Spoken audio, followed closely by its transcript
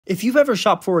If you've ever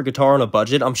shopped for a guitar on a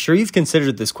budget, I'm sure you've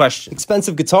considered this question.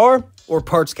 Expensive guitar or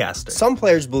parts caster? Some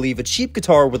players believe a cheap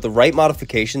guitar with the right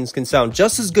modifications can sound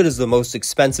just as good as the most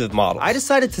expensive model. I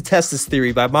decided to test this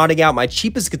theory by modding out my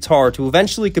cheapest guitar to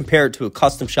eventually compare it to a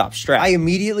custom shop Strat. I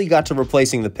immediately got to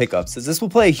replacing the pickups, as this will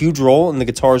play a huge role in the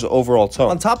guitar's overall tone.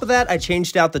 On top of that, I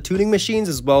changed out the tuning machines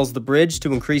as well as the bridge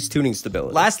to increase tuning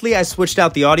stability. Lastly, I switched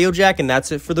out the audio jack, and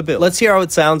that's it for the build. Let's hear how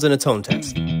it sounds in a tone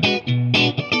test.